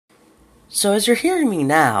So as you're hearing me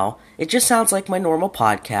now, it just sounds like my normal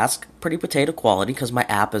podcast, pretty potato quality, because my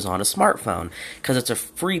app is on a smartphone. Because it's a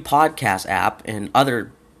free podcast app, and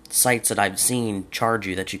other sites that I've seen charge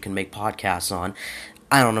you that you can make podcasts on.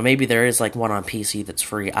 I don't know, maybe there is like one on PC that's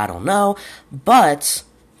free, I don't know. But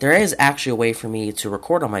there is actually a way for me to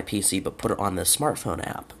record on my PC but put it on the smartphone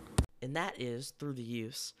app. And that is through the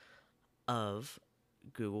use of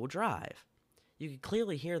Google Drive. You can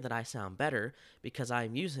clearly hear that I sound better because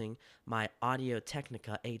I'm using my Audio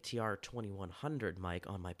Technica ATR 2100 mic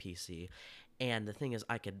on my PC. And the thing is,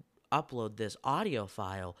 I could upload this audio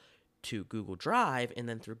file to Google Drive and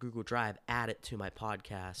then through Google Drive add it to my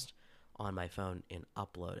podcast on my phone and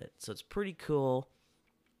upload it. So it's pretty cool.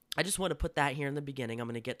 I just want to put that here in the beginning. I'm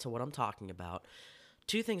going to get to what I'm talking about.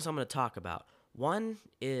 Two things I'm going to talk about. One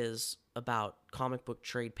is about comic book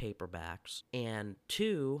trade paperbacks, and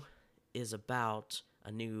two is about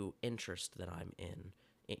a new interest that I'm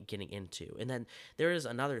getting into. And then there is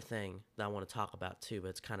another thing that I want to talk about too, but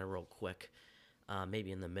it's kind of real quick.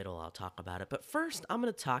 Maybe in the middle I'll talk about it. But first, I'm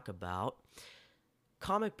going to talk about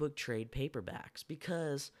comic book trade paperbacks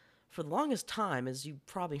because for the longest time, as you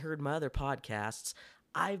probably heard in my other podcasts,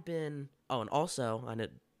 I've been... Oh, and also, I need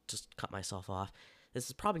to just cut myself off. This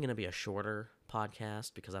is probably going to be a shorter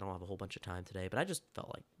podcast because I don't have a whole bunch of time today, but I just felt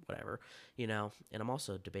like whatever, and I'm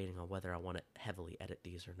also debating on whether I want to heavily edit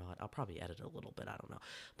these or not. I'll probably edit a little bit, I don't know.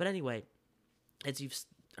 But anyway, as you've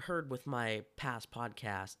heard with my past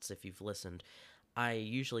podcasts, if you've listened, I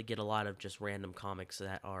usually get a lot of just random comics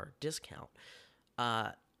that are discount.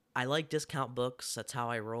 I like discount books. That's how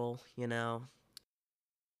I roll,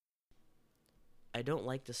 I don't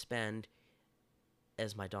like to spend,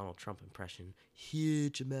 as my Donald Trump impression,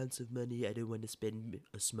 huge amounts of money. I don't want to spend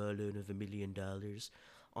a small loan of $1 million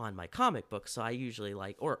on my comic books, so I usually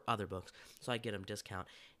or other books, so I get them discount.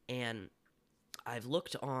 And I've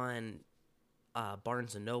looked on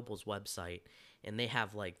Barnes & Noble's website, and they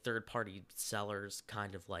have third-party sellers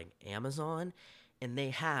kind of like Amazon, and they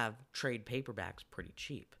have trade paperbacks pretty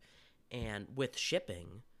cheap. And with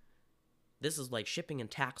shipping, this is shipping and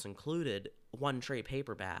tax included, one trade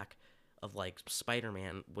paperback of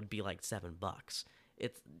Spider-Man would be $7.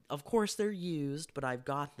 It's, of course they're used, but I've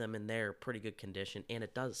got them and they're pretty good condition. And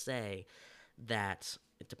it does say that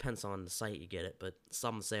it depends on the site you get it, but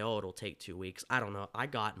some say, oh, it'll take 2 weeks. I don't know. I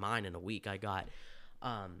got mine in a week. I got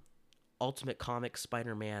Ultimate Comics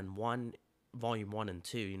Spider-Man 1, Volume 1 and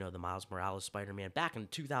 2, the Miles Morales Spider-Man, back in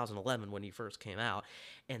 2011 when he first came out.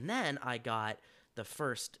 And then I got the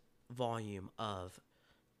first volume of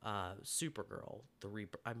Supergirl,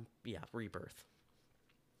 Rebirth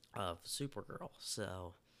of Supergirl.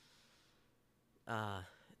 So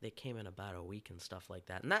they came in about a week and stuff like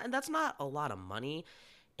that. And that's not a lot of money.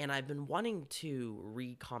 And I've been wanting to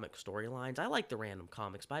read comic storylines. I like the random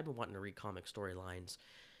comics, but I've been wanting to read comic storylines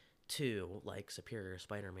too, like Superior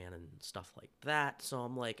Spider-Man and stuff like that. So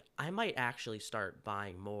I'm I might actually start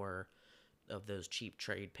buying more of those cheap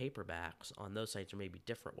trade paperbacks on those sites, or maybe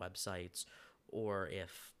different websites, or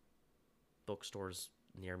if bookstores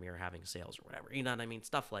near me are having sales or whatever, you know what I mean?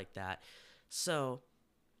 Stuff like that. So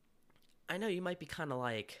I know you might be kind of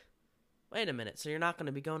wait a minute, so you're not going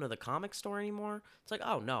to be going to the comic store anymore? It's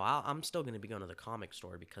oh no, I'm still going to be going to the comic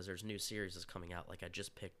store because there's new series is coming out. I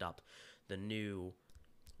just picked up the new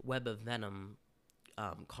Web of Venom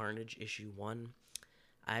Carnage issue 1.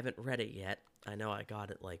 I haven't read it yet. I know I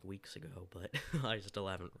got it weeks ago, but I still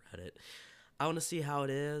haven't read it. I want to see how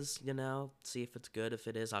it is, see if it's good. If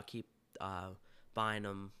it is, I'll keep buying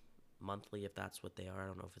them monthly if that's what they are. I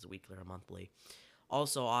don't know if it's weekly or monthly.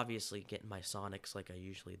 Also, obviously, getting my Sonics like I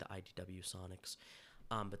usually, the IDW Sonics.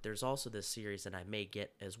 But there's also this series that I may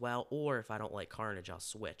get as well, or if I don't like Carnage, I'll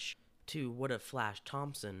switch to What If Flash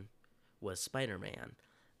Thompson was Spider-Man.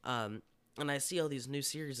 And I see all these new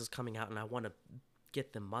series is coming out, and I want to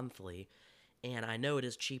get them monthly. And I know it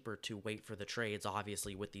is cheaper to wait for the trades,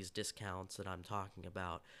 obviously, with these discounts that I'm talking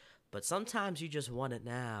about. But sometimes you just want it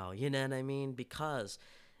now, you know what I mean? Because,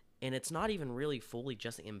 and it's not even really fully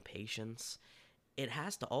just impatience. It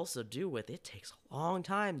has to also do with it takes a long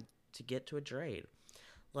time to get to a trade.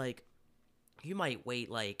 You might wait,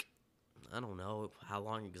 I don't know how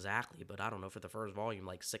long exactly, but I don't know, for the first volume,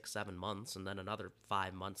 6-7 months, and then another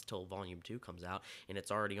 5 months till volume 2 comes out, and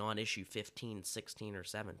it's already on issue 15, 16, or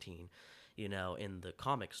 17, in the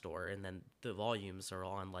comic store, and then the volumes are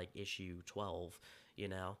on, issue 12,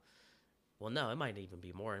 Well, no, it might even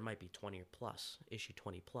be more. It might be 20 or plus, issue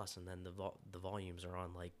 20 plus, and then the volumes are on,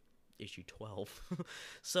 issue 12.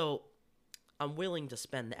 So I'm willing to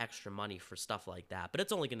spend the extra money for stuff like that, but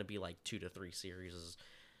it's only going to be 2 to 3 series,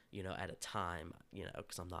 at a time,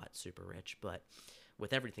 because I'm not super rich. But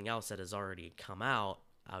with everything else that has already come out,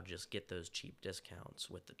 I'll just get those cheap discounts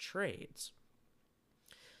with the trades.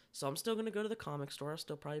 So I'm still going to go to the comic store. I'll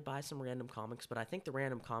still probably buy some random comics, but I think the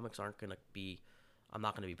random comics aren't going to be, I'm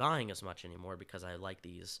not going to be buying as much anymore because I like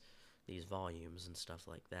these volumes and stuff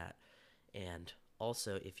like that. And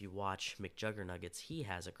also, if you watch McJuggernuggets, he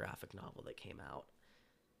has a graphic novel that came out.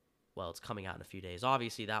 Well, it's coming out in a few days.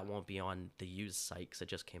 Obviously, that won't be on the used site because it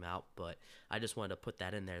just came out, but I just wanted to put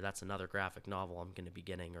that in there. That's another graphic novel I'm going to be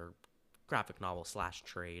getting, or graphic novel /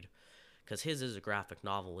 trade, because his is a graphic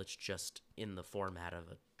novel. It's just in the format of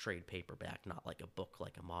a trade paperback, not like a book,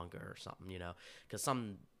 like a manga or something, you know, because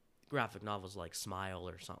some graphic novels like Smile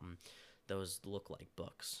or something, those look like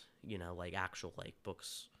books, you know, like actual like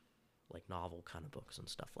books, like novel kind of books and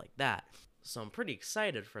stuff like that. So I'm pretty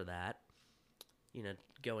excited for that, you know,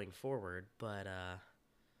 going forward. But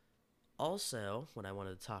also, what I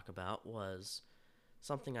wanted to talk about was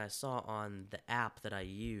something I saw on the app that I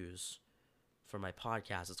use for my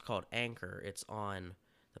podcast. It's called Anchor. It's on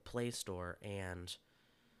the Play Store, and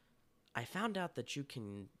I found out that you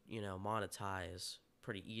can, you know, monetize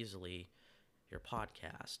pretty easily your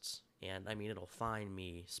podcasts. And I mean, it'll find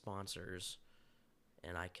me sponsors,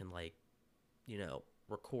 and I can, like, you know,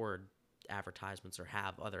 record advertisements or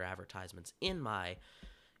have other advertisements in my,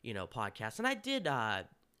 you know, podcast. And I did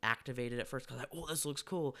activate it at first because oh, this looks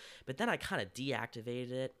cool. But then I kind of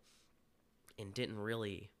deactivated it and didn't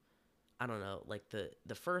really, I don't know, like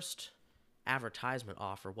the first advertisement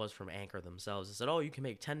offer was from Anchor themselves. It said, oh, you can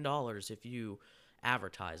make $10 if you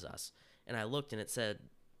advertise us. And I looked and it said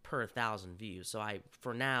per 1,000 views. So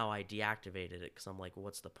for now I deactivated it because I'm like, well,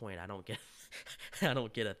 what's the point? I don't get I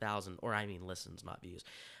don't get 1,000, or I mean listens, not views.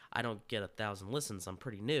 I don't get 1,000 listens. I'm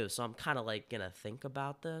pretty new, so I'm kind of like gonna think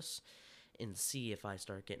about this and see if I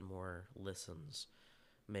start getting more listens.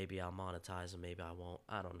 Maybe I'll monetize and maybe I won't.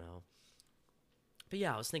 I don't know. But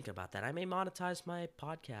yeah, I was thinking about that. I may monetize my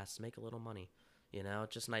podcast, make a little money. You know,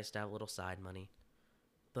 it's just nice to have a little side money.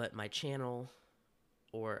 But my channel,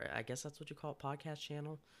 or I guess that's what you call it, podcast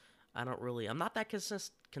channel, I'm not that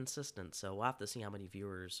consistent, so we'll have to see how many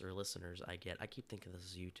viewers or listeners I get. I keep thinking this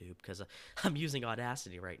is YouTube because I'm using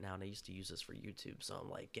Audacity right now, and I used to use this for YouTube, so I'm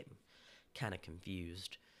like getting kind of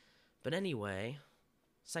confused. But anyway,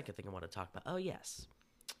 second thing I want to talk about, oh yes,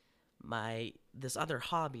 this other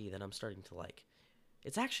hobby that I'm starting to like,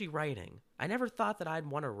 it's actually writing. I never thought that I'd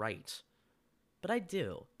want to write, but I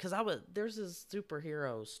do, because there's this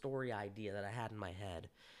superhero story idea that I had in my head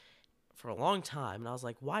for a long time, and I was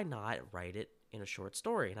like, why not write it in a short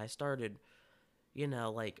story? And I started, you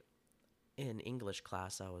know, like in English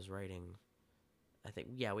class I was writing, I think,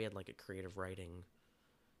 yeah, we had like a creative writing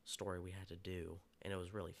story we had to do, and it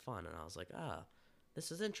was really fun, and I was like,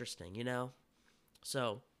 this is interesting, you know?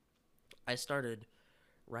 So I started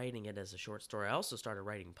writing it as a short story. I also started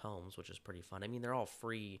writing poems, which is pretty fun. I mean, they're all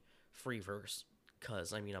free verse,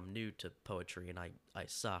 because, I mean, I'm new to poetry, and I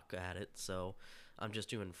suck at it, so I'm just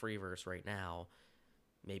doing free verse right now.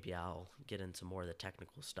 Maybe I'll get into more of the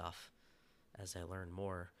technical stuff as I learn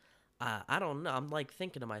more. I don't know. I'm like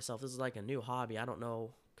thinking to myself, this is like a new hobby. I don't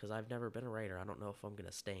know, because I've never been a writer. I don't know if I'm going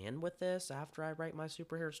to stay in with this after I write my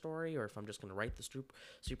superhero story, or if I'm just going to write the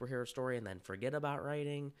superhero story and then forget about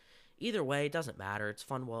writing. Either way, it doesn't matter. It's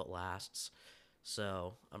fun while it lasts.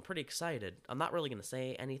 So I'm pretty excited. I'm not really going to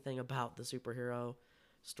say anything about the superhero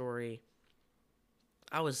story.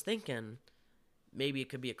 I was thinking maybe it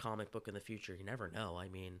could be a comic book in the future. You never know. I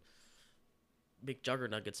mean,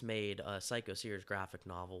 McJuggernuggets made a Psycho Series graphic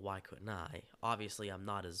novel. Why couldn't I? Obviously, I'm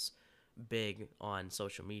not as big on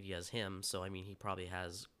social media as him, so I mean, he probably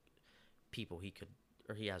has people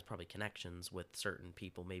he has probably connections with certain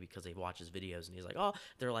people, maybe because they watch his videos and he's like, oh,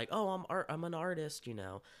 they're like, oh, I'm an artist, you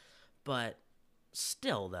know. But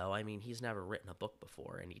still, though, I mean, he's never written a book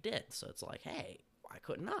before, and he did, so it's like, hey, why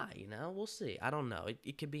couldn't I? You know, we'll see. I don't know.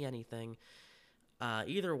 It could be anything.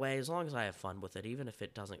 Either way, as long as I have fun with it, even if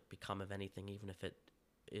it doesn't become of anything, even if it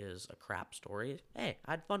is a crap story, hey,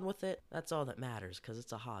 I had fun with it. That's all that matters, because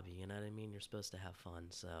it's a hobby, you know what I mean? You're supposed to have fun,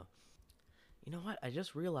 so. You know what? I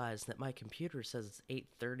just realized that my computer says it's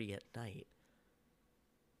 8:30 at night.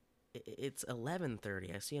 It's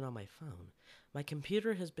 11:30. I see it on my phone. My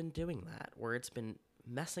computer has been doing that, where it's been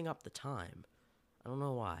messing up the time. I don't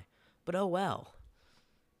know why. But oh well.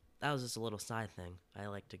 That was just a little side thing. I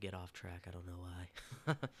like to get off track. I don't know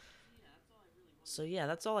why. So yeah,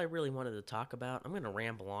 that's all I really wanted to talk about. I'm going to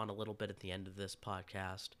ramble on a little bit at the end of this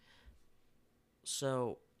podcast.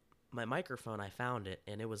 So my microphone, I found it,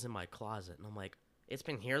 and it was in my closet. And I'm like, it's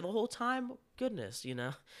been here the whole time? Goodness, you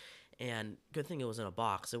know? And good thing it was in a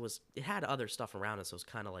box. It had other stuff around it, so it was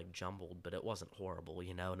kind of like jumbled, but it wasn't horrible,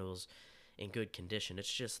 you know? And in good condition.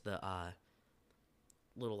 It's just the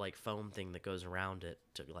little like foam thing that goes around it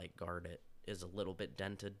to like guard it is a little bit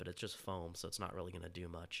dented, but it's just foam, so it's not really going to do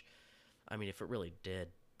much. I mean, if it really did,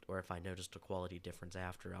 or if I noticed a quality difference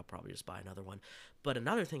after, I'll probably just buy another one. But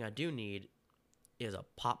another thing I do need is a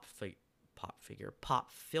pop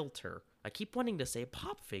filter. I keep wanting to say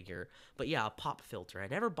pop figure, but yeah, a pop filter. I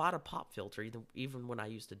never bought a pop filter even when I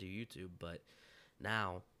used to do YouTube, but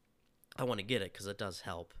now I want to get it because it does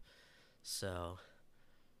help. So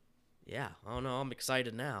yeah, I don't know. I'm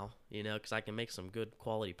excited now, because I can make some good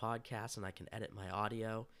quality podcasts and I can edit my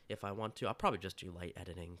audio if I want to. I'll probably just do light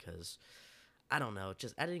editing because I don't know,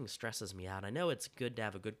 just editing stresses me out. I know it's good to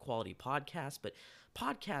have a good quality podcast, but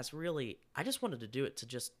podcasts really, I just wanted to do it to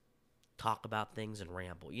just talk about things and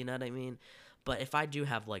ramble, you know what I mean? But if I do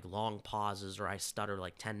have like long pauses or I stutter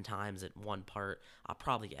like 10 times at one part, I'll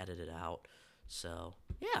probably edit it out. So,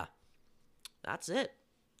 yeah, that's it.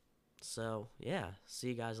 So, yeah, see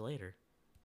you guys later.